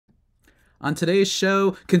On today's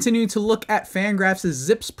show, continuing to look at FanGraphs'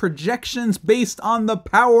 Zips projections based on the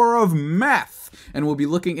power of math. And we'll be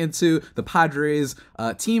looking into the Padres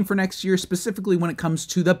team for next year, specifically when it comes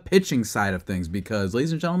to the pitching side of things. Because,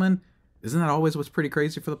 ladies and gentlemen, isn't that always what's pretty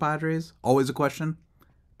crazy for the Padres? Always a question?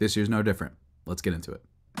 This year's no different. Let's get into it.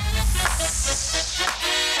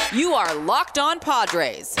 You are Locked On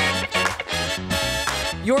Padres,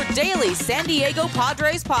 your daily San Diego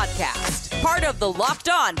Padres podcast. Part of the Locked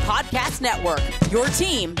On Podcast Network, your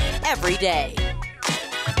team every day.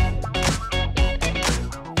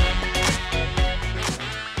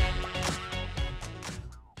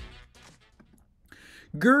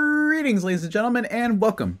 Greetings, ladies and gentlemen, and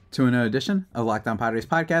welcome to another edition of Locked On Padres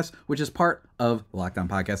podcast, which is part of the Locked On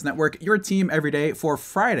Podcast Network, your team every day for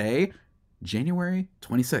Friday, January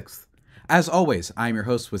 26th. As always, I'm your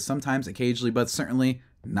host with sometimes, occasionally, but certainly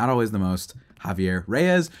not always the most, Javier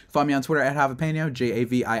Reyes. Follow me on Twitter at Javipeno,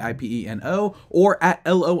 Javiipeno, or at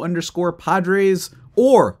LO_Padres,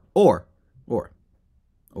 or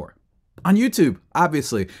on YouTube,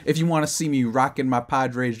 obviously, if you want to see me rocking my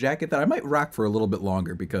Padres jacket that I might rock for a little bit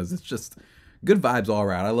longer because it's just good vibes all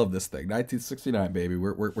around. I love this thing. 1969, baby.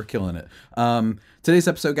 We're killing it. Today's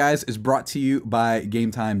episode, guys, is brought to you by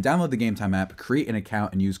Game Time. Download the Game Time app, create an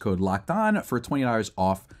account, and use code LOCKEDON for $20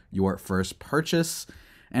 off your first purchase.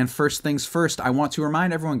 And first things first, I want to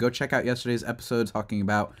remind everyone, go check out yesterday's episode talking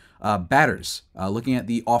about batters, looking at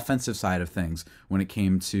the offensive side of things when it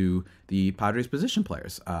came to the Padres position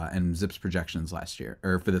players and Zips projections last year,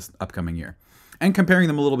 or for this upcoming year, and comparing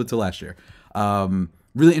them a little bit to last year.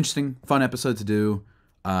 Really interesting, fun episode to do.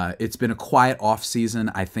 It's been a quiet off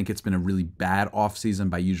season. I think it's been a really bad off season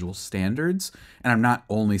by usual standards. And I'm not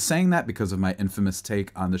only saying that because of my infamous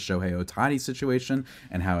take on the Shohei Ohtani situation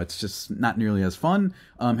and how it's just not nearly as fun,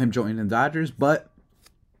 him joining the Dodgers, but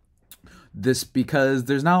this because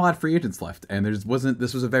there's not a lot of free agents left, and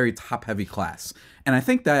this was a very top heavy class. And I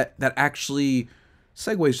think that actually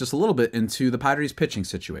segues just a little bit into the Padres pitching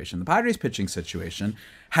situation. The Padres pitching situation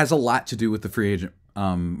has a lot to do with the free agent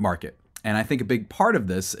market. And I think a big part of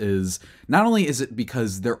this is not only is it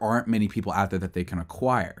because there aren't many people out there that they can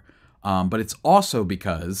acquire, but it's also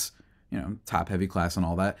because, top heavy class and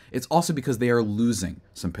all that. It's also because they are losing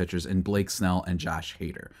some pitchers in Blake Snell and Josh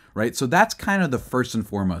Hader, right? So that's kind of the first and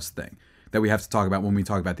foremost thing that we have to talk about when we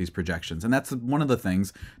talk about these projections. And that's one of the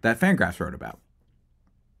things that FanGraphs wrote about.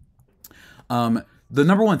 The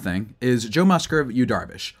number one thing is Joe Musgrove, Yu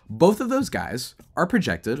Darvish. Both of those guys are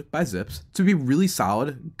projected by Zips to be really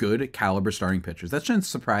solid, good caliber starting pitchers. That shouldn't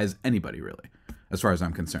surprise anybody, really, as far as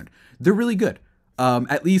I'm concerned. They're really good,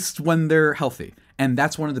 at least when they're healthy. And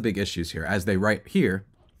that's one of the big issues here. As they write here,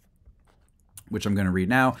 which I'm going to read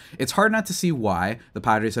now, it's hard not to see why the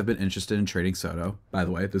Padres have been interested in trading Soto. By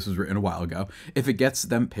the way, this was written a while ago, if it gets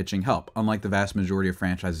them pitching help. Unlike the vast majority of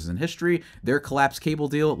franchises in history, their collapsed cable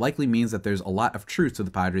deal likely means that there's a lot of truth to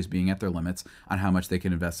the Padres being at their limits on how much they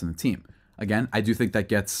can invest in the team. Again, I do think that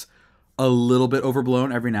gets a little bit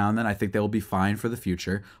overblown every now and then. I think they will be fine for the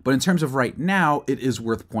future. But in terms of right now, it is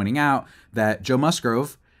worth pointing out that Joe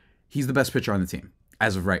Musgrove, he's the best pitcher on the team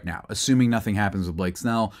as of right now, assuming nothing happens with Blake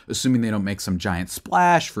Snell, assuming they don't make some giant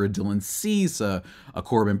splash for a Dylan Cease, a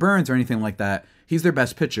Corbin Burns, or anything like that. He's their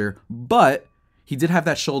best pitcher, but he did have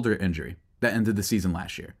that shoulder injury that ended the season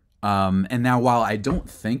last year. And now, while I don't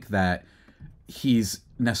think that he's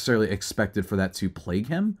necessarily expected for that to plague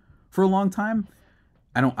him for a long time,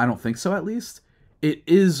 I don't think so, at least. It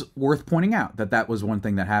is worth pointing out that that was one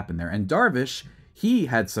thing that happened there. And Darvish, he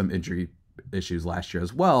had some injury issues last year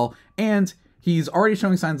as well, and he's already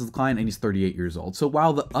showing signs of decline, and he's 38 years old. So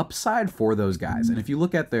while the upside for those guys, and if you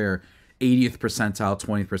look at their 80th percentile,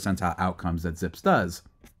 20th percentile outcomes that Zips does,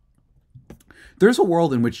 there's a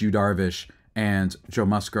world in which Yu Darvish and Joe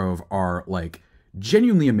Musgrove are like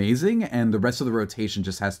genuinely amazing, and the rest of the rotation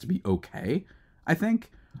just has to be okay, I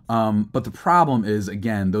think. But the problem is,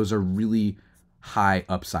 again, those are really high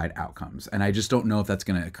upside outcomes, and I just don't know if that's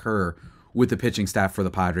going to occur with the pitching staff for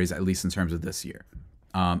the Padres, at least in terms of this year.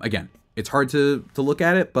 Again, it's hard to look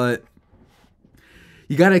at it, but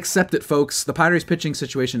you got to accept it, folks. The Padres pitching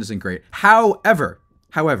situation isn't great. However,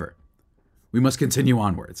 we must continue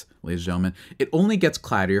onwards, ladies and gentlemen. It only gets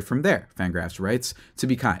cloudier from there, FanGraphs writes. To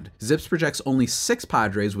be kind, Zips projects only 6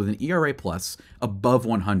 Padres with an ERA plus above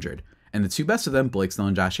 100, and the two best of them, Blake Snell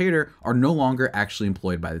and Josh Hader, are no longer actually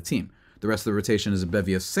employed by the team. The rest of the rotation is a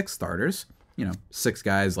bevy of 6 starters, 6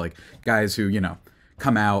 guys, like guys who,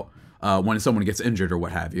 come out when someone gets injured or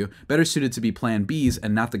what have you, better suited to be plan Bs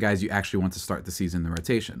and not the guys you actually want to start the season in the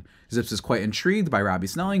rotation. Zips is quite intrigued by Robbie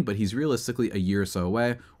Snelling, but he's realistically a year or so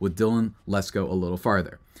away, with Dylan Lesko a little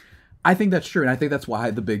farther. I think that's true, and I think that's why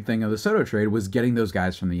the big thing of the Soto trade was getting those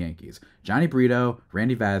guys from the Yankees. Johnny Brito,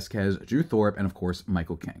 Randy Vasquez, Drew Thorpe, and of course,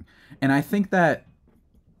 Michael King. And I think that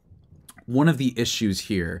one of the issues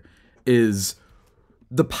here is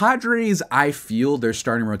the Padres, I feel their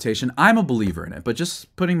starting rotation, I'm a believer in it, but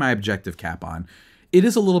just putting my objective cap on, it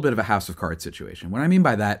is a little bit of a house of cards situation. What I mean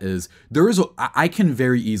by that is I can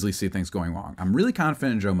very easily see things going wrong. I'm really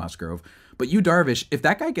confident in Joe Musgrove, but Yu Darvish, if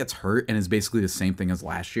that guy gets hurt and is basically the same thing as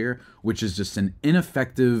last year, which is just an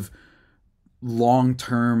ineffective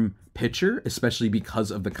long-term pitcher, especially because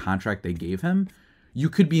of the contract they gave him, you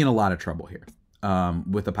could be in a lot of trouble here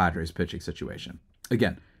with the Padres pitching situation.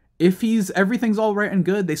 Again, if everything's all right and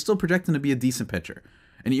good, they still project him to be a decent pitcher.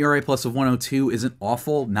 An ERA plus of 102 isn't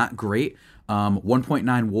awful, not great.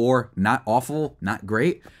 1.9 WAR, not awful, not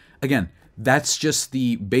great. Again, that's just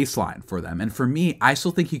the baseline for them. And for me, I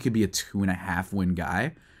still think he could be a 2.5 win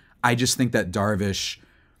guy. I just think that Darvish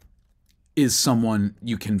is someone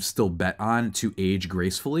you can still bet on to age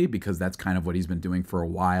gracefully, because that's kind of what he's been doing for a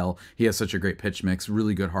while. He has such a great pitch mix,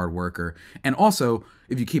 really good hard worker. And also,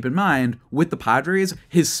 if you keep in mind, with the Padres,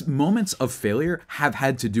 his moments of failure have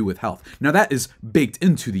had to do with health. Now, that is baked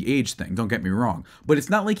into the age thing, don't get me wrong, but it's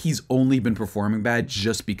not like he's only been performing bad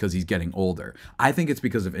just because he's getting older. I think it's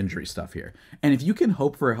because of injury stuff here. And if you can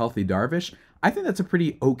hope for a healthy Darvish, I think that's a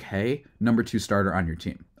pretty okay number 2 starter on your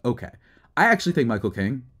team. Okay. I actually think Michael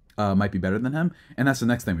King might be better than him, and that's the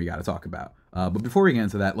next thing we got to talk about. But before we get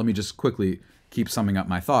into that, let me just quickly keep summing up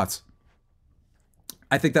my thoughts.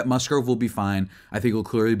 I think that Musgrove will be fine. I think he'll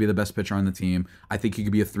clearly be the best pitcher on the team. I think he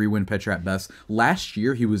could be a 3-win pitcher at best. Last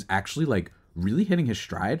year, he was actually like really hitting his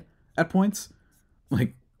stride at points,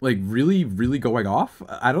 like really, really going off.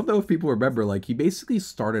 I don't know if people remember, like he basically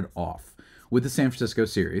started off with the San Francisco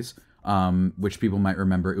series, which people might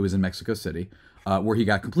remember. It was in Mexico City. Where he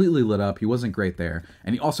got completely lit up. He wasn't great there.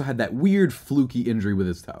 And he also had that weird fluky injury with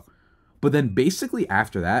his toe. But then basically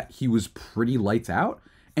after that, he was pretty lights out.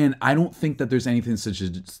 And I don't think that there's anything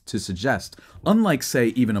to suggest, unlike, say,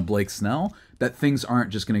 even a Blake Snell, that things aren't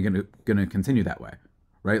just going to continue that way,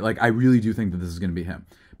 right? Like, I really do think that this is going to be him.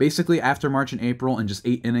 Basically, after March and April and just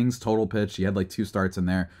 8 innings total pitch, he had like 2 starts in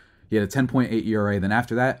there. He had a 10.8 ERA. Then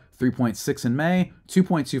after that, 3.6 in May,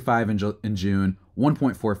 2.25 in June,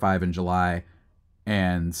 1.45 in July.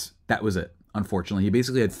 And that was it, unfortunately. He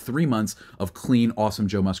basically had 3 months of clean, awesome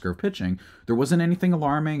Joe Musgrove pitching. There wasn't anything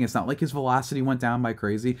alarming. It's not like his velocity went down by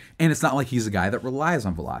crazy. And it's not like he's a guy that relies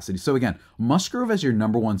on velocity. So again, Musgrove as your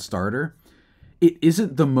number 1 starter, it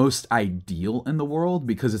isn't the most ideal in the world,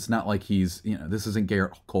 because it's not like he's, this isn't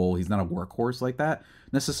Garrett Cole. He's not a workhorse like that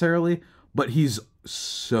necessarily, but he's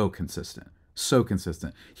so consistent. So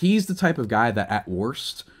consistent. He's the type of guy that at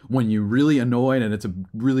worst, when you're really annoyed and it's a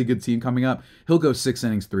really good team coming up, he'll go 6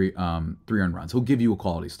 innings, 3 earned runs. He'll give you a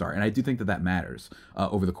quality start. And I do think that that matters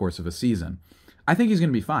over the course of a season. I think he's going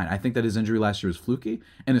to be fine. I think that his injury last year was fluky,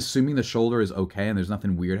 and assuming the shoulder is okay and there's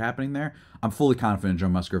nothing weird happening there, I'm fully confident in Joe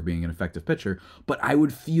Musgrove being an effective pitcher. But I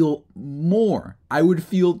would feel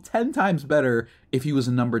 10 times better if he was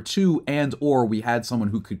a number 2 and or we had someone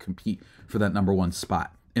who could compete for that number 1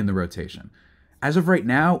 spot in the rotation. As of right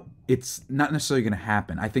now, it's not necessarily going to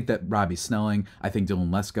happen. I think that Robbie Snelling, I think Dylan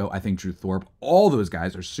Lesko, I think Drew Thorpe, all those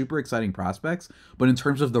guys are super exciting prospects. But in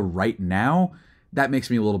terms of the right now, that makes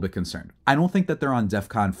me a little bit concerned. I don't think that they're on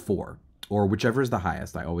DEFCON 4, or whichever is the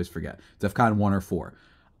highest. I always forget. DEFCON 1 or 4.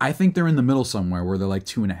 I think they're in the middle somewhere where they're like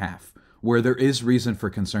 2.5, where there is reason for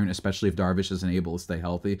concern, especially if Darvish isn't able to stay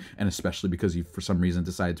healthy, and especially because you, for some reason,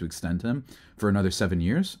 decided to extend him for another 7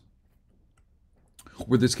 years,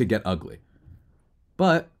 where this could get ugly.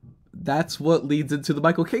 But that's what leads into the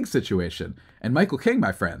Michael King situation. And Michael King,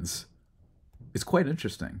 my friends, is quite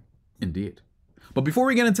interesting indeed. But before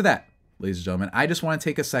we get into that, ladies and gentlemen, I just want to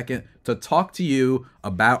take a second to talk to you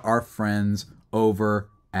about our friends over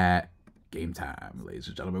at Game Time. Ladies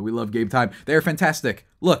and gentlemen, we love Game Time. They're fantastic.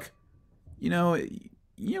 Look, you know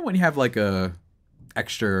when you have like a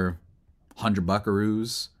extra 100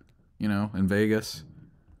 buckaroos, in Vegas,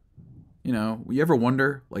 you ever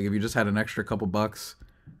wonder, like, if you just had an extra couple bucks,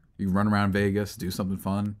 you run around Vegas, do something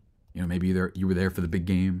fun, maybe you were there for the big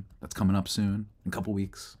game that's coming up soon, in a couple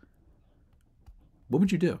weeks. What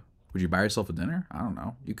would you do? Would you buy yourself a dinner? I don't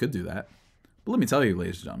know. You could do that. But let me tell you,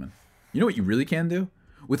 ladies and gentlemen, you know what you really can do?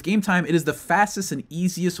 With Game Time, it is the fastest and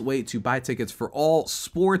easiest way to buy tickets for all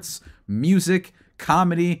sports, music,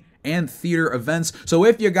 comedy, and theater events. So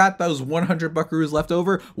if you got those 100 buckaroos left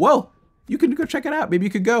over, well, you can go check it out. Maybe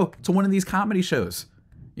you could go to one of these comedy shows.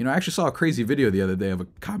 You know, I actually saw a crazy video the other day of a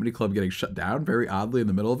comedy club getting shut down very oddly in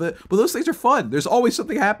the middle of it. But those things are fun. There's always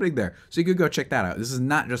something happening there. So you could go check that out. This is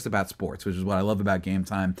not just about sports, which is what I love about Game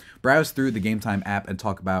Time. Browse through the Game Time app and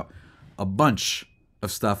talk about a bunch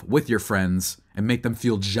of stuff with your friends and make them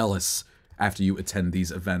feel jealous after you attend these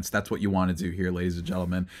events. That's what you want to do here, ladies and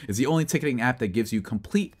gentlemen. It's the only ticketing app that gives you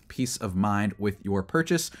complete peace of mind with your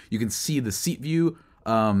purchase. You can see the seat view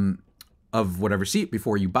of whatever seat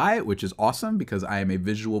before you buy it, which is awesome because I am a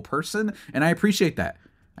visual person and I appreciate that.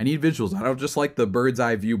 I need visuals. I don't just like the bird's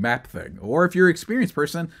eye view map thing. Or if you're an experienced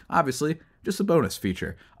person, obviously, just a bonus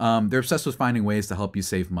feature. They're obsessed with finding ways to help you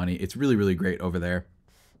save money. It's really, really great over there.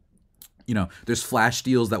 You know, there's flash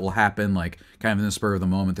deals that will happen like kind of in the spur of the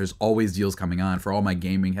moment. There's always deals coming on for all my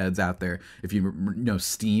gaming heads out there. If you know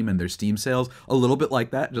Steam and their Steam sales, a little bit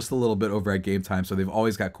like that, just a little bit over at Game Time. So they've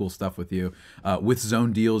always got cool stuff with you. With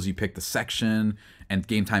zone deals, you pick the section and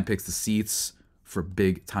Game Time picks the seats for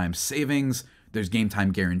big time savings. There's Game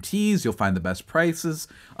Time guarantees. You'll find the best prices.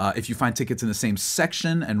 If you find tickets in the same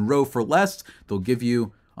section and row for less, they'll give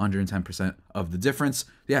you 110% of the difference.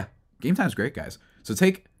 Yeah, Game Time's great, guys. So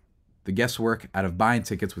take the guesswork out of buying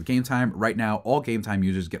tickets with Game Time. Right now, all Game Time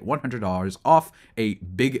users get $100 off a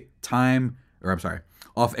big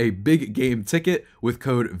game ticket with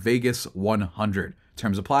code VEGAS100.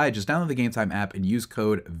 Terms apply. Just download the Game Time app and use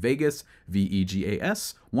code VEGAS,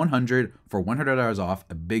 VEGAS 100 for $100 off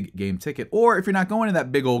a big game ticket. Or if you're not going to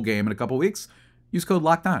that big old game in a couple weeks, use code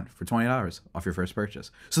LOCKEDON for $20 off your first purchase.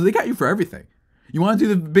 So they got you for everything. You want to do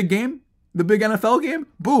the big game, the big NFL game?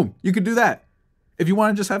 Boom, you could do that. If you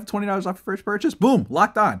want to just have $20 off your first purchase, boom,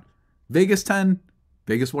 locked on. Vegas 10,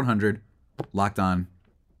 Vegas 100, locked on,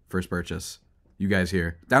 first purchase. You guys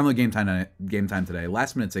here. Download Game Time today.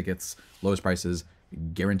 Last minute tickets, lowest prices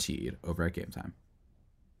guaranteed over at Game Time.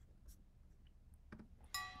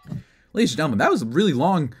 Ladies and gentlemen, that was a really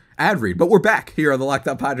long ad read, but we're back here on the Locked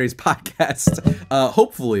On Padres podcast.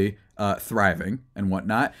 Hopefully thriving and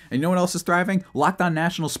whatnot. And you know what else is thriving? Locked On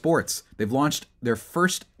National Sports. They've launched their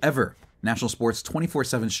first ever National Sports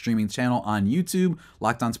 24/7 streaming channel on YouTube.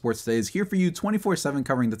 Locked On Sports Today is here for you 24/7,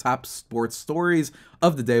 covering the top sports stories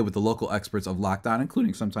of the day with the local experts of Locked On,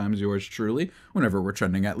 including sometimes yours truly, whenever we're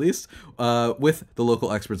trending at least, with the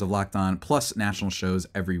local experts of Locked On, plus national shows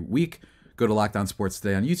every week. Go to Locked On Sports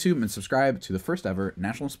Today on YouTube and subscribe to the first ever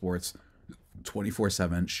National Sports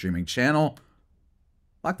 24/7 streaming channel.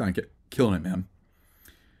 Locked On, killing it, man.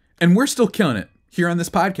 And we're still killing it here on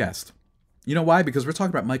this podcast. You know why? Because we're talking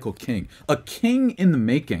about Michael King. A king in the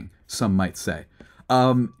making, some might say.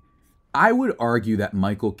 I would argue that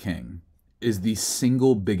Michael King is the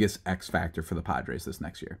single biggest X factor for the Padres this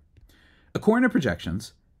next year. According to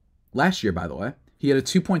projections, last year, by the way, he had a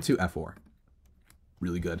 2.2 FWAR.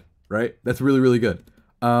 Really good, right? That's really, really good.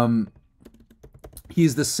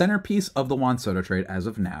 He's the centerpiece of the Juan Soto trade as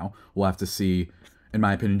of now. We'll have to see, in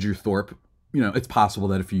my opinion, Drew Thorpe. You know, it's possible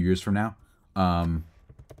that a few years from now,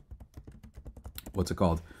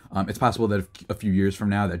 it's possible that a few years from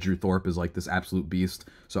now that Drew Thorpe is like this absolute beast.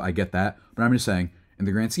 So I get that. But I'm just saying, in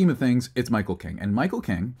the grand scheme of things, it's Michael King. And Michael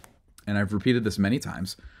King, and I've repeated this many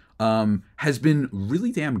times, has been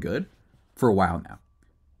really damn good for a while now.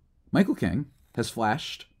 Michael King has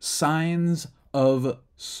flashed signs of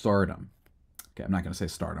stardom. Okay, I'm not going to say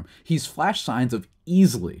stardom. He's flashed signs of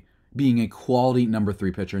easily being a quality number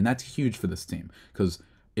 3 pitcher, and that's huge for this team. Because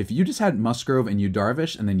if you just had Musgrove and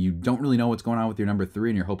Darvish, and then you don't really know what's going on with your number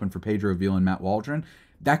 3, and you're hoping for Pedro Avila and Matt Waldron,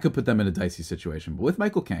 that could put them in a dicey situation. But with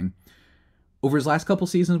Michael King, over his last couple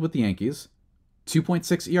seasons with the Yankees,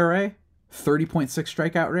 2.6 ERA, 30.6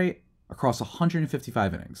 strikeout rate across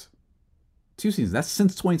 155 innings. 2 seasons. That's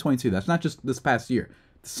since 2022. That's not just this past year.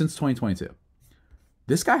 Since 2022.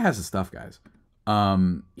 This guy has the stuff, guys.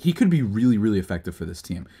 He could be really, really effective for this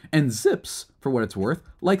team. And Zips, for what it's worth,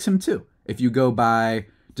 likes him too. If you go by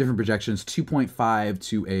different projections, 2.5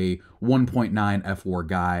 to a 1.9 FWAR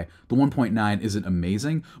guy. The 1.9 isn't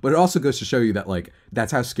amazing, but it also goes to show you that, like,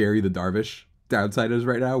 that's how scary the Darvish downside is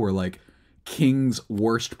right now, where, like, King's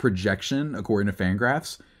worst projection, according to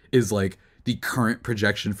FanGraphs, is, like, the current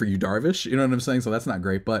projection for Darvish. You know what I'm saying? So that's not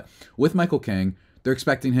great. But with Michael King, they're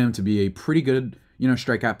expecting him to be a pretty good,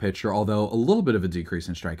 strikeout pitcher, although a little bit of a decrease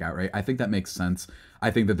in strikeout rate. I think that makes sense.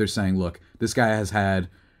 I think that they're saying, look, this guy has had,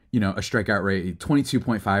 a strikeout rate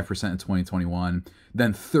 22.5% in 2021,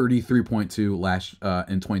 then 33.2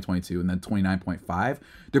 in 2022, and then 29.5.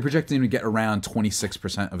 They're projecting him to get around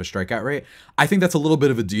 26% of a strikeout rate. I think that's a little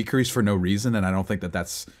bit of a decrease for no reason, and I don't think that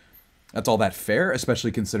that's all that fair,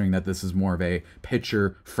 especially considering that this is more of a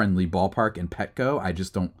pitcher-friendly ballpark in Petco.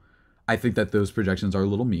 I think that those projections are a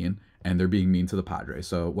little mean, and they're being mean to the Padres,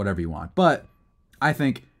 so whatever you want. But I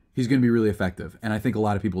think he's going to be really effective, and I think a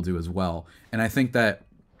lot of people do as well. And I think that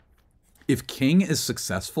if King is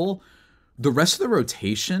successful, the rest of the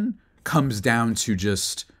rotation comes down to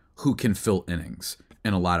just who can fill innings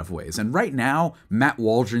in a lot of ways. And right now, Matt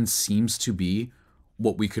Waldron seems to be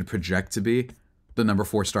what we could project to be the number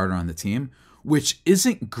 4 starter on the team, which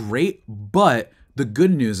isn't great, but the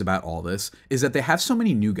good news about all this is that they have so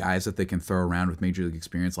many new guys that they can throw around with major league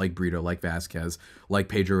experience, like Brito, like Vasquez, like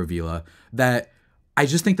Pedro Avila, that I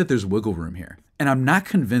just think that there's wiggle room here. And I'm not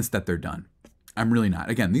convinced that they're done. I'm really not.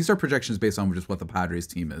 Again, these are projections based on just what the Padres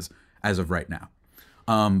team is as of right now.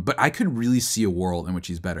 But I could really see a world in which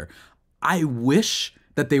he's better. I wish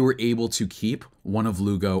that they were able to keep one of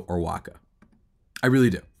Lugo or Waka. I really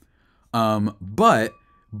do. But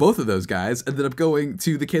both of those guys ended up going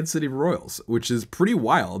to the Kansas City Royals, which is pretty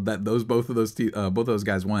wild that both of those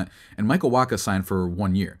guys went. And Michael Waka signed for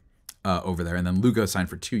 1 year over there, and then Lugo signed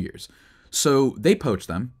for 2 years. So they poached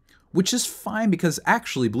them, which is fine because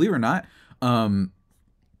actually, believe it or not,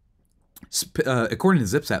 according to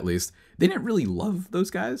Zips at least, they didn't really love those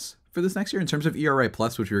guys for this next year in terms of ERA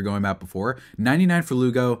plus, which we were going about before. 99 for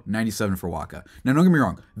Lugo, 97 for Waka. Now, don't get me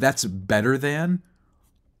wrong, that's better than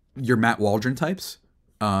your Matt Waldron types.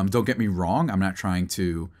 Don't get me wrong, I'm not trying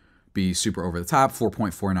to be super over the top.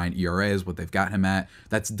 4.49 ERA is what they've got him at.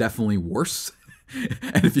 That's definitely worse.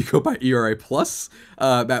 And if you go by ERA plus,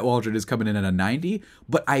 Matt Waldron is coming in at a 90.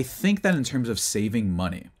 But I think that in terms of saving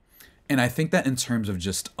money, and I think that in terms of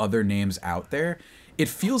just other names out there, it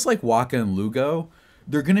feels like Waka and Lugo,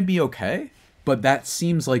 they're going to be okay. But that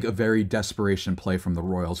seems like a very desperation play from the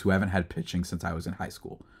Royals, who haven't had pitching since I was in high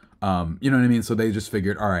school. You know what I mean? So they just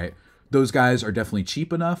figured, all right, those guys are definitely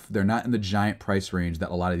cheap enough. They're not in the giant price range that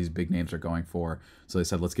a lot of these big names are going for. So they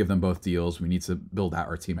said, let's give them both deals. We need to build out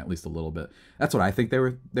our team at least a little bit. That's what I think they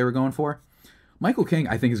were going for. Michael King,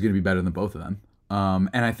 I think, is going to be better than both of them.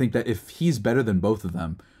 And I think that if he's better than both of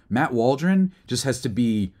them, Matt Waldron just has to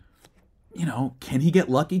be, can he get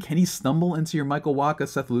lucky? Can he stumble into your Michael Waka,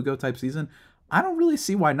 Seth Lugo type season? I don't really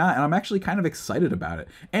see why not, and I'm actually kind of excited about it.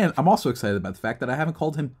 And I'm also excited about the fact that I haven't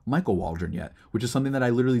called him Michael Waldron yet, which is something that I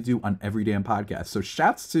literally do on every damn podcast. So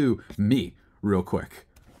shouts to me real quick.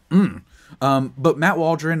 But Matt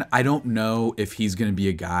Waldron, I don't know if he's going to be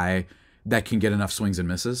a guy that can get enough swings and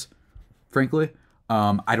misses, frankly.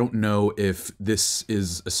 I don't know if this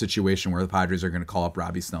is a situation where the Padres are going to call up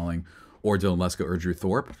Robbie Snelling or Dylan Lesko or Drew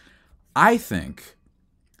Thorpe. I think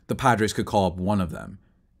the Padres could call up one of them,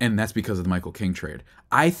 and that's because of the Michael King trade.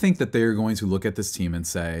 I think that they're going to look at this team and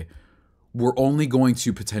say, we're only going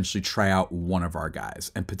to potentially try out one of our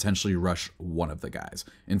guys and potentially rush one of the guys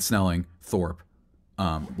in Snelling, Thorpe,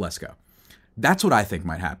 Lesko. That's what I think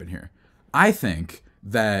might happen here. I think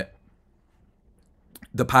that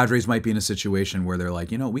the Padres might be in a situation where they're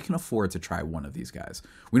like, we can afford to try one of these guys.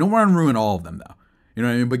 We don't want to ruin all of them, though. You know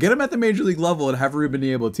what I mean? But get them at the major league level and have Ruben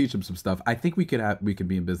be able to teach them some stuff. I think we could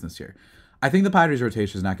be in business here. I think the Padres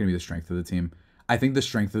rotation is not going to be the strength of the team. I think the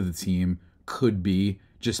strength of the team could be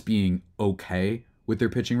just being okay with their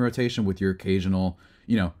pitching rotation, with your occasional,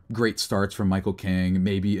 great starts from Michael King.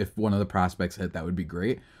 Maybe if one of the prospects hit, that would be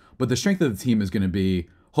great. But the strength of the team is going to be,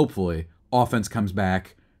 hopefully, offense comes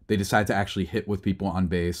back, they decide to actually hit with people on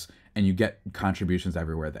base, and you get contributions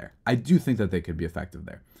everywhere there. I do think that they could be effective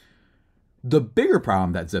there. The bigger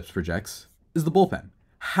problem that Zips projects is the bullpen.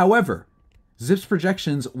 However, Zips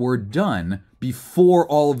projections were done before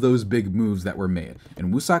all of those big moves that were made.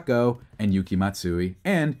 And Woo Suk Go and Yuki Matsui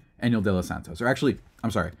and Enyel De Los Santos. Or actually,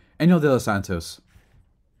 I'm sorry, Enyel De Los Santos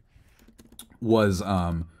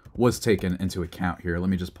was taken into account here. Let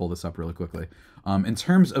me just pull this up really quickly. In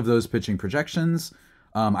terms of those pitching projections,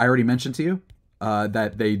 I already mentioned to you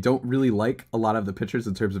that they don't really like a lot of the pitchers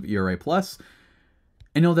in terms of ERA+.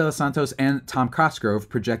 Enyel De Los Santos and Tom Cosgrove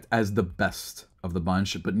project as the best of the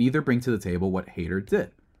bunch, but neither bring to the table what Hader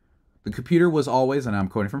did. The computer was always, and I'm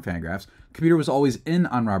quoting from FanGraphs, computer was always in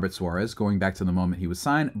on Robert Suarez going back to the moment he was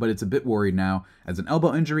signed, but it's a bit worried now as an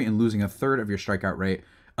elbow injury and losing a third of your strikeout rate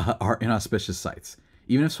are inauspicious sights.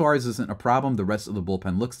 Even if Suarez isn't a problem, the rest of the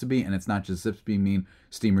bullpen looks to be, and it's not just Zips being mean,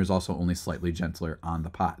 Steamer is also only slightly gentler on the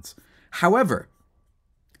pods. However,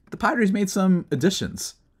 the Padres made some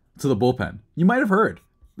additions to the bullpen. You might have heard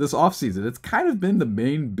this offseason. It's kind of been the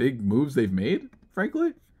main big moves they've made,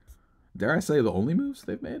 frankly. Dare I say the only moves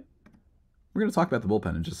they've made? We're going to talk about the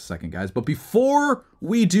bullpen in just a second, guys. But before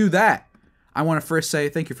we do that, I want to first say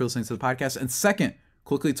thank you for listening to the podcast. And second,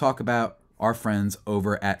 quickly talk about our friends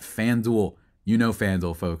over at FanDuel. You know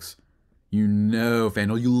FanDuel, folks. You know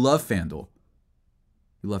FanDuel. You love FanDuel.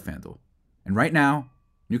 You love FanDuel. And right now,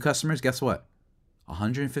 new customers, guess what?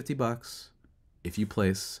 $150 if you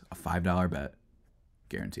place a $5 bet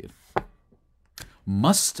guaranteed.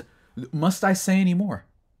 Must I say any more?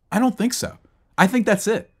 I don't think so. I think that's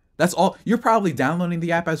it. That's all. You're probably downloading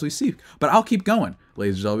the app as we speak, but I'll keep going,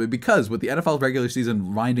 ladies and gentlemen, because with the NFL regular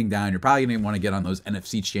season winding down, you're probably going to want to get on those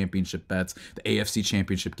NFC championship bets, the AFC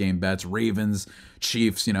championship game bets, Ravens,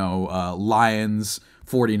 Chiefs, Lions,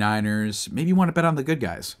 49ers. Maybe you want to bet on the good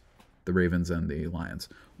guys, the Ravens and the Lions.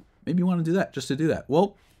 Maybe you want to do that just to do that.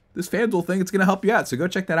 Well, this FanDuel thing, it's going to help you out. So go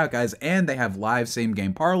check that out, guys. And they have live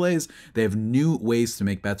same-game parlays. They have new ways to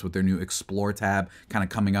make bets with their new Explore tab, kind of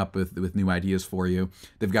coming up with new ideas for you.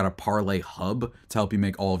 They've got a parlay hub to help you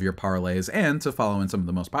make all of your parlays and to follow in some of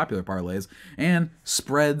the most popular parlays. And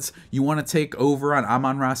spreads. You want to take over on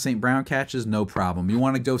Amon-Ra St. Brown catches? No problem. You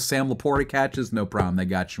want to go Sam Laporta catches? No problem. They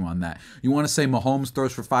got you on that. You want to say Mahomes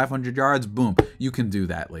throws for 500 yards? Boom. You can do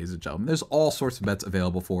that, ladies and gentlemen. There's all sorts of bets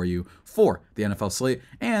available for you for the NFL slate.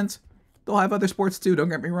 And they'll have other sports too. Don't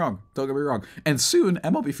get me wrong. And soon,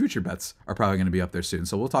 MLB future bets are probably going to be up there soon.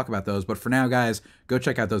 So we'll talk about those. But for now, guys, go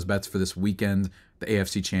check out those bets for this weekend, the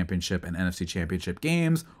AFC Championship and NFC Championship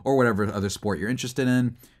games, or whatever other sport you're interested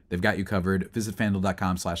in. They've got you covered. Visit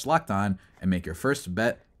FanDuel.com/lockedon and make your first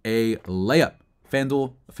bet a layup.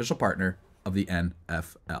 FanDuel, official partner of the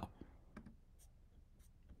NFL.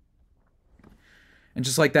 And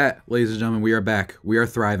just like that, ladies and gentlemen, we are back. We are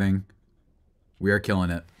thriving. We are killing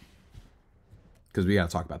it. Because we got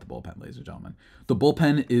to talk about the bullpen, ladies and gentlemen. The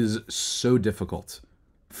bullpen is so difficult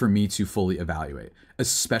for me to fully evaluate,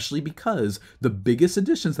 especially because the biggest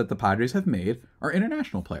additions that the Padres have made are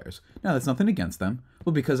international players. Now, that's nothing against them,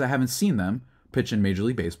 but because I haven't seen them pitch in Major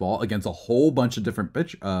League Baseball against a whole bunch of different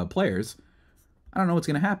players, I don't know what's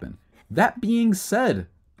going to happen. That being said,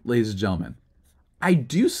 ladies and gentlemen, I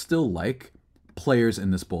do still like players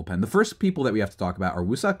in this bullpen. The first people that we have to talk about are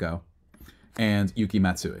Woo Suk Go and Yuki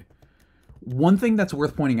Matsui. One thing that's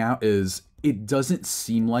worth pointing out is it doesn't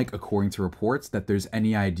seem like, according to reports, that there's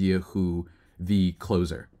any idea who the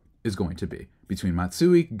closer is going to be between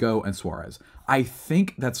Matsui, Go, and Suarez. I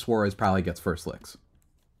think that Suarez probably gets first licks.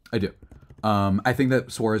 I do. I think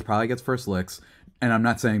that Suarez probably gets first licks, and I'm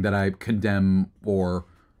not saying that I condemn or,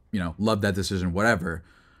 love that decision, whatever.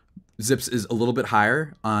 Zips is a little bit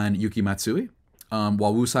higher on Yuki Matsui.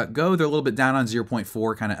 While Woo Suk Go, they're a little bit down on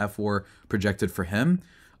 0.4, kind of F4 projected for him.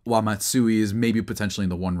 While Matsui is maybe potentially in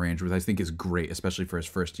the 1 range, which I think is great, especially for his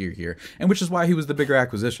first year here, and which is why he was the bigger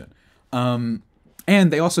acquisition. And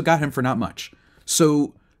they also got him for not much.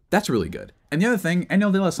 So that's really good. And the other thing,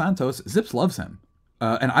 Enyel De Los Santos, Zips loves him.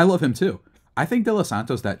 And I love him too. I think De Los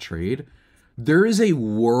Santos, that trade, there is a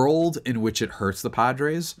world in which it hurts the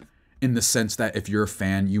Padres, in the sense that if you're a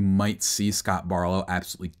fan, you might see Scott Barlow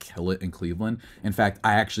absolutely kill it in Cleveland. In fact,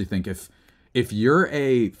 I actually think if you're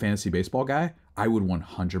a fantasy baseball guy, I would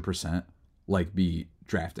 100% be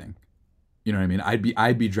drafting. You know what I mean?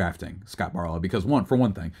 I'd be drafting Scott Barlow because for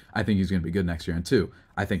one thing, I think he's going to be good next year, and two,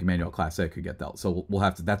 I think Emmanuel Clase could get dealt. So we'll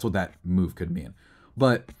have to. That's what that move could mean.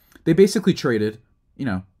 But they basically traded,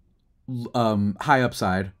 high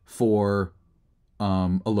upside for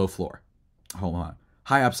a low floor. Hold on,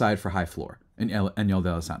 high upside for high floor in Enyel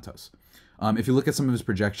De Los Santos. If you look at some of his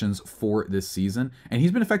projections for this season, and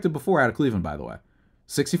he's been effective before out of Cleveland, by the way,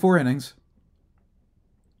 64 innings.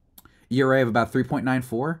 ERA of about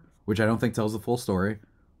 3.94, which I don't think tells the full story,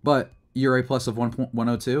 but ERA plus of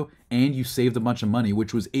 1.102, and you saved a bunch of money,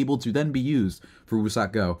 which was able to then be used for Woo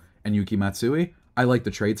Suk Go and Yuki Matsui. I like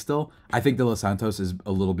the trade still. I think De Los Santos is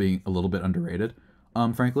a little bit underrated,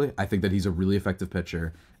 frankly. I think that he's a really effective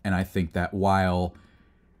pitcher, and I think that while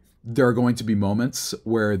there are going to be moments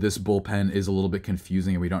where this bullpen is a little bit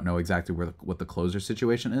confusing and we don't know exactly what the closer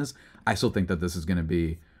situation is, I still think that this is going to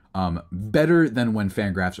be better than when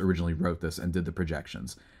FanGraphs originally wrote this and did the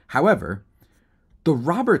projections. However, the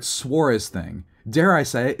Robert Suarez thing, dare I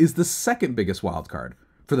say, is the second biggest wild card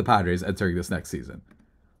for the Padres entering this next season.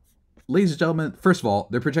 Ladies and gentlemen, first of all,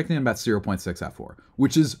 they're projecting him about 0.6 F4,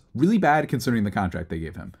 which is really bad considering the contract they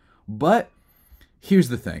gave him. But here's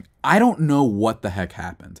the thing. I don't know what the heck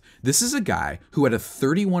happened. This is a guy who had a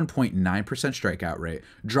 31.9% strikeout rate,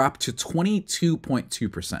 dropped to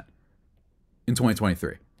 22.2% in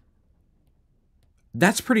 2023.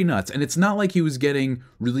 That's pretty nuts. And it's not like he was getting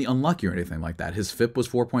really unlucky or anything like that. His FIP was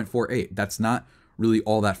 4.48. That's not really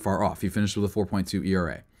all that far off. He finished with a 4.2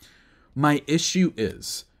 ERA. My issue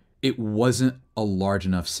is it wasn't a large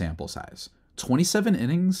enough sample size. 27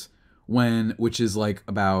 innings, which is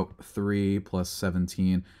about 3 plus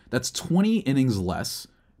 17. That's 20 innings less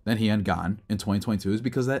than he had gone in 2022 is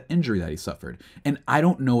because of that injury that he suffered. And I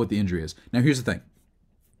don't know what the injury is. Now, here's the thing.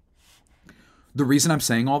 The reason I'm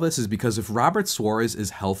saying all this is because if Robert Suarez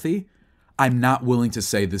is healthy, I'm not willing to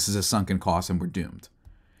say this is a sunken cost and we're doomed.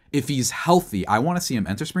 If he's healthy, I want to see him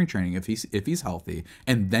enter spring training if he's healthy,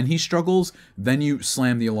 and then he struggles, then you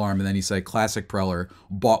slam the alarm, and then you say, classic Preller,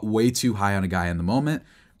 bought way too high on a guy in the moment,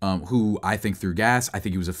 who I think threw gas. I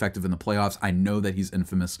think he was effective in the playoffs. I know that he's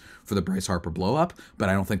infamous for the Bryce Harper blow-up, but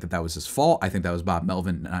I don't think that was his fault. I think that was Bob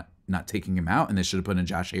Melvin not taking him out, and they should have put in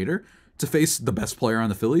Josh Hader to face the best player on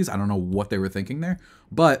the Phillies. I don't know what they were thinking there,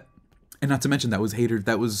 and not to mention that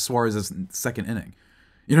was Suarez's second inning.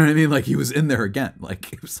 You know what I mean? Like, he was in there again.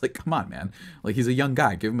 Like, it was like, come on, man. Like, he's a young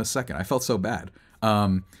guy. Give him a second. I felt so bad.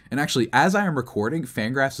 And actually, as I am recording,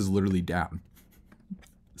 FanGraphs is literally down.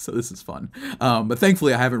 So this is fun. But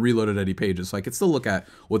thankfully, I haven't reloaded any pages, so I could still look at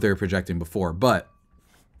what they were projecting before. But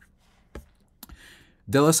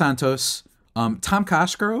De Los Santos, Tom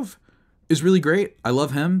Cosgrove is really great. I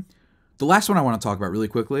love him. The last one I want to talk about really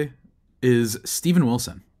quickly is Steven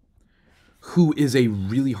Wilson, who is a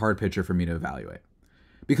really hard pitcher for me to evaluate.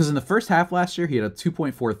 Because in the first half last year, he had a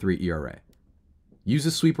 2.43 ERA. Used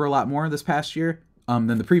his sweeper a lot more this past year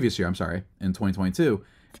than the previous year, in 2022.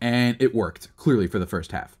 And it worked, clearly, for the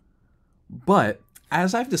first half. But,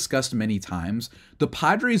 as I've discussed many times, the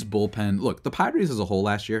Padres bullpen... Look, the Padres as a whole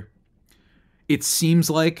last year, it seems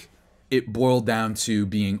like it boiled down to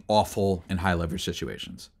being awful in high-leverage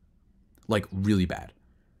situations. Like, really bad.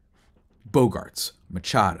 Bogarts,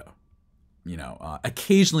 Machado,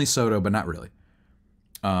 occasionally Soto, but not really.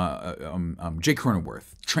 Jake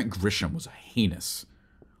Cronenworth, Trent Grisham was heinous.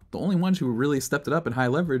 The only ones who really stepped it up in high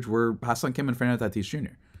leverage were Ha-Seong Kim and Fernando Tatis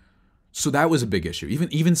Jr. So that was a big issue.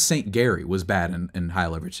 Even St. Gary was bad in high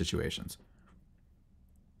leverage situations.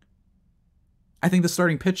 I think the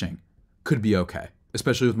starting pitching could be okay,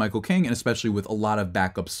 especially with Michael King and especially with a lot of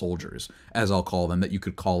backup soldiers, as I'll call them, that you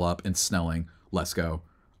could call up in Snelling, Lesko,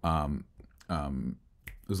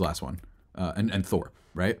 who's the last one, and Thorpe,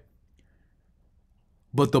 right?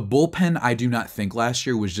 But the bullpen, I do not think last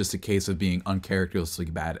year was just a case of being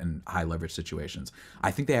uncharacteristically bad in high leverage situations.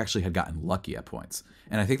 I think they actually had gotten lucky at points.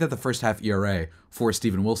 And I think that the first half ERA for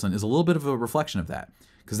Steven Wilson is a little bit of a reflection of that,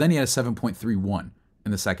 because then he had a 7.31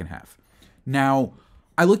 in the second half. Now,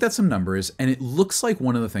 I looked at some numbers, and it looks like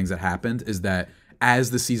one of the things that happened is that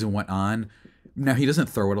as the season went on, now he doesn't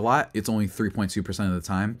throw it a lot. It's only 3.2% of the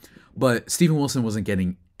time. But Steven Wilson wasn't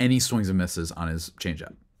getting any swings and misses on his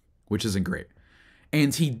changeup, which isn't great.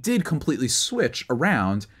 And he did completely switch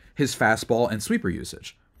around his fastball and sweeper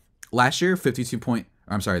usage. Last year,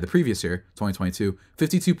 the previous year, 2022,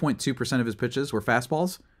 52.2% of his pitches were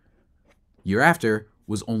fastballs. Year after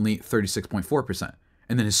was only 36.4%.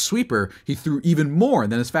 And then his sweeper, he threw even more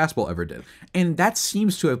than his fastball ever did. And that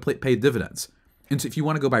seems to have paid dividends. And so if you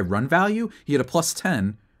want to go by run value, he had a plus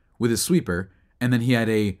 10 with his sweeper, and then he had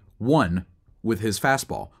a 1 with his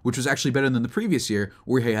fastball, which was actually better than the previous year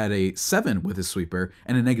where he had a 7 with his sweeper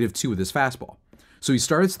and a -2 with his fastball. So he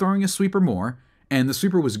started throwing his sweeper more, and the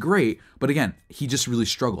sweeper was great, but again, he just really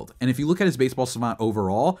struggled. And if you look at his baseball savant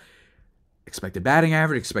overall, expected batting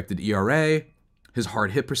average, expected ERA, his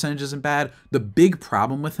hard hit percentage isn't bad. The big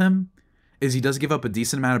problem with him is he does give up a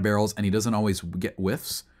decent amount of barrels and he doesn't always get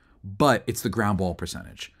whiffs, but it's the ground ball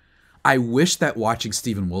percentage. I wish that watching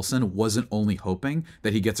Steven Wilson wasn't only hoping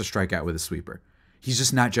that he gets a strikeout with a sweeper. He's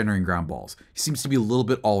just not generating ground balls. He seems to be a little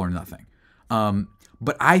bit all or nothing.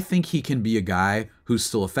 But I think he can be a guy who's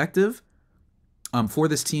still effective for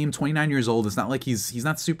this team. 29 years old. It's not like he's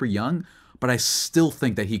not super young, but I still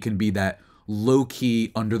think that he can be that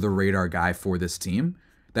low-key, under-the-radar guy for this team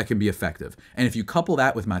that can be effective. And if you couple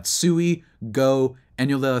that with Matsui, Go,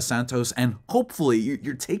 Enyel De Los Santos, and hopefully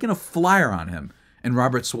you're taking a flyer on him, and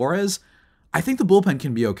Robert Suarez, I think the bullpen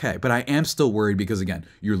can be okay. But I am still worried because, again,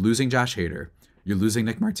 you're losing Josh Hader. You're losing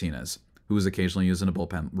Nick Martinez, who was occasionally used in a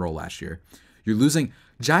bullpen role last year. You're losing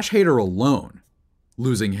Josh Hader alone.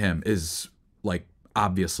 Losing him is, like,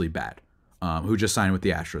 obviously bad. Who just signed with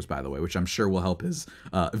the Astros, by the way, which I'm sure will help his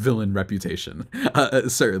villain reputation,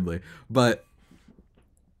 certainly. But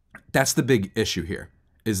that's the big issue here,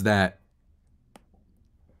 is that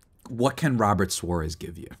what can Robert Suarez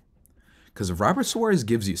give you? Because if Robert Suarez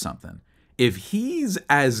gives you something, if he's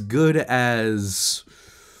as good as,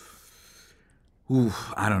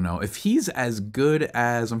 I don't know, if he's as good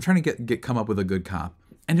as, I'm trying to come up with a good comp,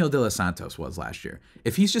 Enyel De Los Santos was last year.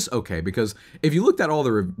 If he's just okay, because if you looked at all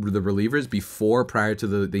the relievers prior to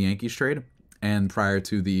the Yankees trade and prior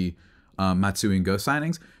to the Matsui and Go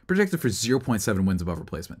signings, projected for 0.7 wins above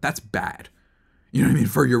replacement. That's bad. You know what I mean?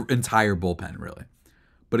 For your entire bullpen, really.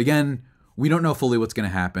 But again, we don't know fully what's going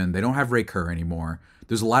to happen. They don't have Ray Kerr anymore.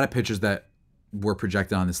 There's a lot of pitchers that were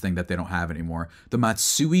projected on this thing that they don't have anymore. The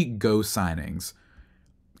Matsui Go signings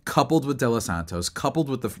coupled with De Los Santos, coupled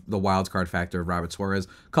with the wild card factor of Robert Suarez,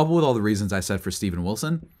 coupled with all the reasons I said for Steven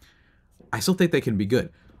Wilson, I still think they can be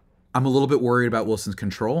good. I'm a little bit worried about Wilson's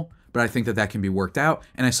control, but I think that can be worked out,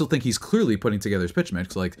 and I still think he's clearly putting together his pitch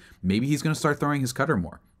mix. Like, maybe he's going to start throwing his cutter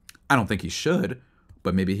more. I don't think he should,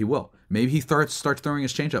 but maybe he will. Maybe he starts throwing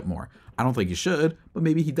his changeup more. I don't think he should, but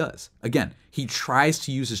maybe he does. Again, he tries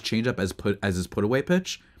to use his changeup as his put-away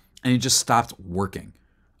pitch, and he just stopped working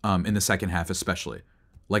in the second half especially.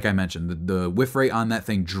 Like I mentioned, the whiff rate on that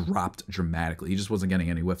thing dropped dramatically. He just wasn't getting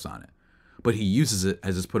any whiffs on it. But he uses it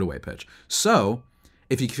as his put-away pitch. So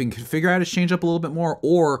if he can figure out his changeup a little bit more,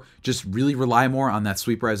 or just really rely more on that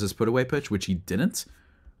sweeper as his put-away pitch, which he didn't,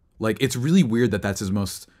 like, it's really weird that that's his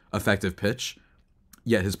most effective pitch,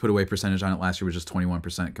 yet his put-away percentage on it last year was just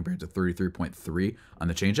 21% compared to 33.3 on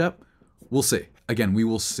the changeup. We'll see. Again, we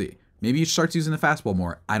will see. Maybe he starts using the fastball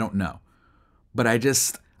more. I don't know. But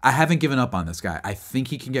I haven't given up on this guy. I think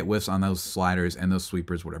he can get whiffs on those sliders and those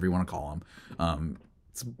sweepers, whatever you want to call them.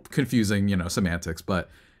 It's confusing, semantics, but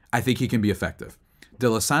I think he can be effective. De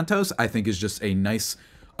Los Santos, I think, is just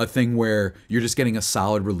a thing where you're just getting a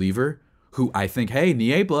solid reliever who I think, hey,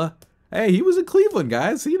 Niebla, hey, he was in Cleveland,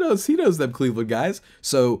 guys. He knows them Cleveland guys.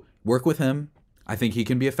 So work with him. I think he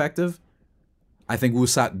can be effective. I think Woo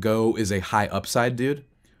Suk Go is a high upside dude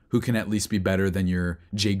who can at least be better than your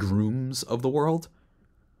Jay Grooms of the world.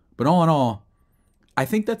 But all in all, I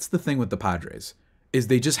think that's the thing with the Padres, is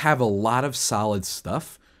they just have a lot of solid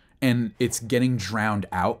stuff, and it's getting drowned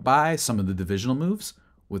out by some of the divisional moves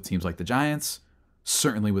with teams like the Giants,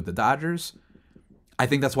 certainly with the Dodgers. I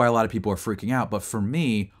think that's why a lot of people are freaking out. But for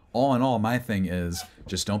me, all in all, my thing is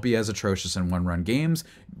just don't be as atrocious in one-run games.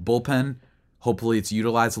 Bullpen, hopefully it's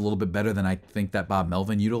utilized a little bit better than I think that Bob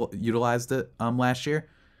Melvin utilized it last year.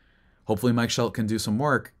 Hopefully Mike Shildt can do some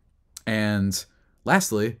work. And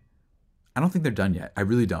lastly, I don't think they're done yet. I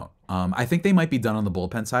really don't. I think they might be done on the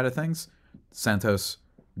bullpen side of things. Santos,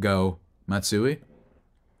 Go, Matsui.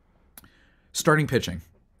 Starting pitching.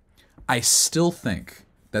 I still think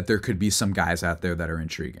that there could be some guys out there that are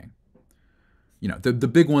intriguing. The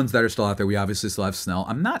big ones that are still out there, we obviously still have Snell.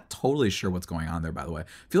 I'm not totally sure what's going on there, by the way. I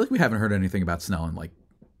feel like we haven't heard anything about Snell in like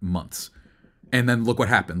months. And then look what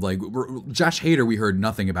happened. Like Josh Hader, we heard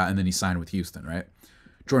nothing about, and then he signed with Houston, right?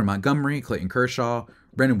 Jordan Montgomery, Clayton Kershaw,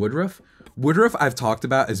 Brandon Woodruff. Woodruff I've talked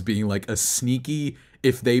about as being like a sneaky,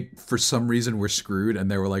 if they for some reason were screwed and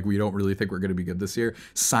they were like, we don't really think we're going to be good this year,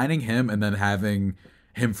 signing him and then having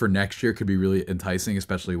him for next year could be really enticing,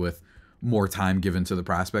 especially with more time given to the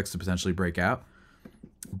prospects to potentially break out.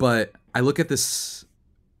 But I look at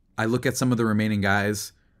some of the remaining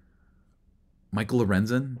guys. Michael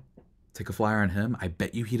Lorenzen, take a flyer on him. I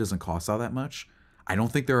bet you he doesn't cost all that much. I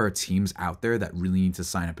don't think there are teams out there that really need to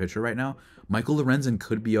sign a pitcher right now. Michael Lorenzen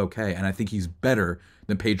could be okay, and I think he's better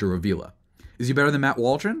than Pedro Avila. Is he better than Matt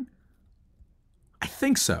Waldron? I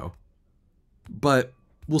think so. But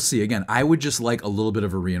we'll see. Again, I would just like a little bit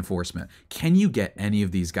of a reinforcement. Can you get any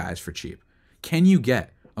of these guys for cheap? Can you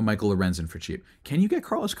get a Michael Lorenzen for cheap? Can you get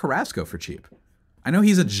Carlos Carrasco for cheap? I know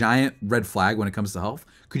he's a giant red flag when it comes to health.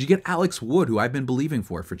 Could you get Alex Wood, who I've been believing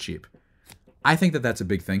for cheap? I think that that's a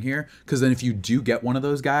big thing here, because then if you do get one of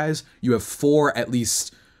those guys, you have 4 at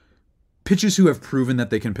least pitchers who have proven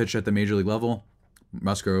that they can pitch at the major league level.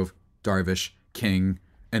 Musgrove, Darvish, King,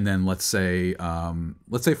 and then let's say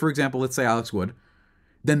for example, Alex Wood.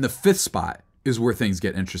 Then the 5th spot is where things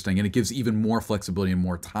get interesting, and it gives even more flexibility and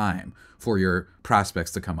more time for your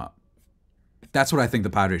prospects to come up. That's what I think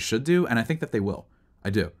the Padres should do, and I think that they will.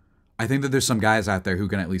 I do. I think that there's some guys out there who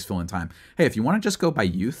can at least fill in time. Hey, if you want to just go by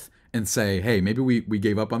youth and say, hey, maybe we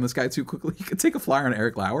gave up on this guy too quickly, you could take a flyer on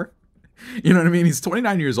Eric Lauer. You know what I mean? He's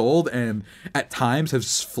 29 years old and at times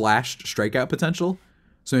has flashed strikeout potential.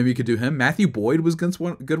 So maybe you could do him. Matthew Boyd was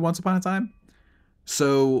good once upon a time.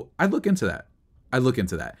 So I'd look into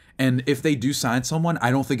that. And if they do sign someone, I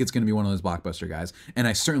don't think it's going to be one of those blockbuster guys. And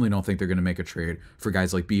I certainly don't think they're going to make a trade for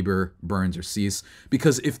guys like Bieber, Burns, or Cease.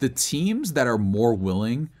 Because if the teams that are more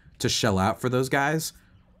willing to shell out for those guys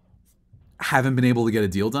haven't been able to get a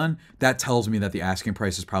deal done, that tells me that the asking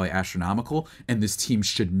price is probably astronomical, and this team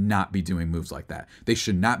should not be doing moves like that. They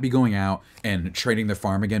should not be going out and trading their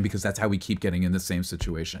farm again, because that's how we keep getting in the same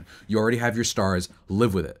situation. You already have your stars.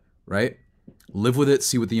 Live with it, right? Live with it,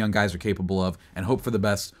 see what the young guys are capable of, and hope for the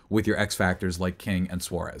best with your X factors like King and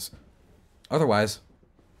Suarez. Otherwise,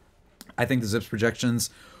 I think the Zips projections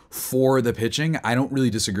for the pitching, I don't really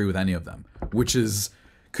disagree with any of them, which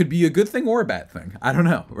could be a good thing or a bad thing. I don't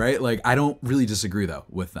know, right? Like, I don't really disagree, though,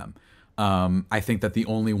 with them. I think that the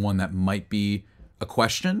only one that might be a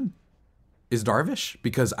question is Darvish,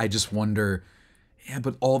 because I just wonder, Yeah,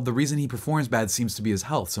 but the reason he performs bad seems to be his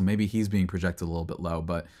health, so maybe he's being projected a little bit low.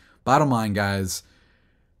 But bottom line, guys,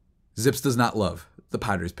 Zips does not love the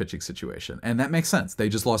Padres pitching situation, and that makes sense. They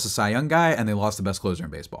just lost a Cy Young guy, and they lost the best closer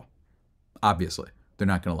in baseball. Obviously, they're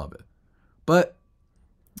not going to love it. But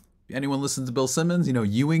anyone listens to Bill Simmons,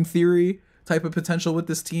 Ewing theory type of potential with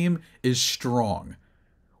this team is strong.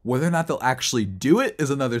 Whether or not they'll actually do it is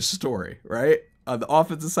another story, right? On the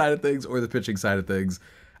offensive side of things or the pitching side of things,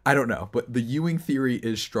 I don't know. But the Ewing theory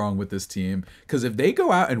is strong with this team, because if they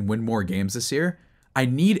go out and win more games this year, I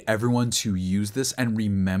need everyone to use this and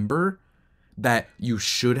remember that you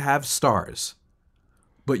should have stars.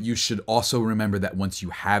 But you should also remember that once you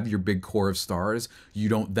have your big core of stars, you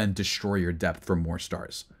don't then destroy your depth for more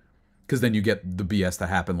stars. Because then you get the BS that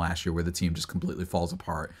happened last year where the team just completely falls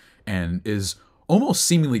apart and is almost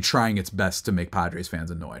seemingly trying its best to make Padres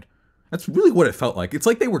fans annoyed. That's really what it felt like. It's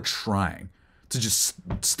like they were trying to just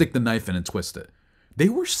stick the knife in and twist it. They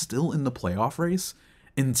were still in the playoff race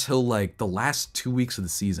until like the last 2 weeks of the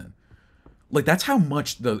season. Like, that's how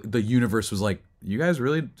much the universe was like, you guys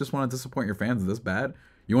really just want to disappoint your fans this bad?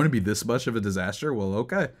 You want to be this much of a disaster? Well,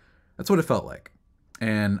 okay. That's what it felt like.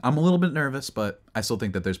 And I'm a little bit nervous, but I still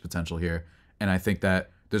think that there's potential here. And I think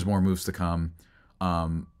that there's more moves to come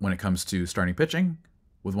when it comes to starting pitching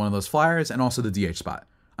with one of those flyers and also the DH spot.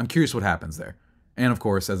 I'm curious what happens there. And of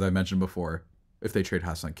course, as I mentioned before, if they trade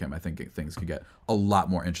Ha-Seong Kim, I think things could get a lot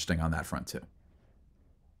more interesting on that front too.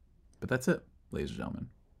 But that's it, ladies and gentlemen.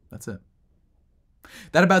 That's it.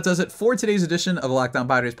 That about does it for today's edition of the Locked On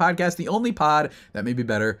Padres podcast, the only pod that may be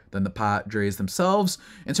better than the Padres themselves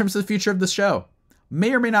in terms of the future of the show.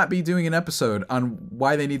 May or may not be doing an episode on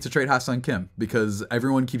why they need to trade Ha-Seong Kim, because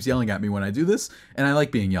everyone keeps yelling at me when I do this, and I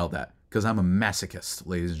like being yelled at, because I'm a masochist,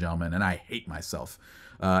 ladies and gentlemen, and I hate myself.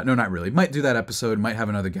 No, not really. Might do that episode, might have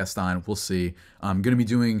another guest on, we'll see. I'm going to be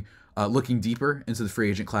doing looking deeper into the free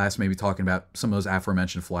agent class, maybe talking about some of those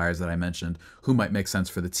aforementioned flyers that I mentioned, who might make sense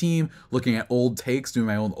for the team, looking at old takes, doing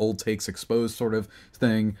my own old takes exposed sort of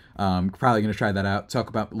thing. Probably going to try that out, talk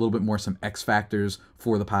about a little bit more some X factors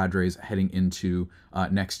for the Padres heading into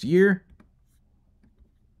next year.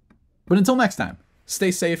 But until next time, stay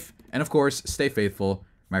safe, and of course, stay faithful.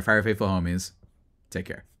 My fire faithful homies, take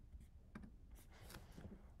care.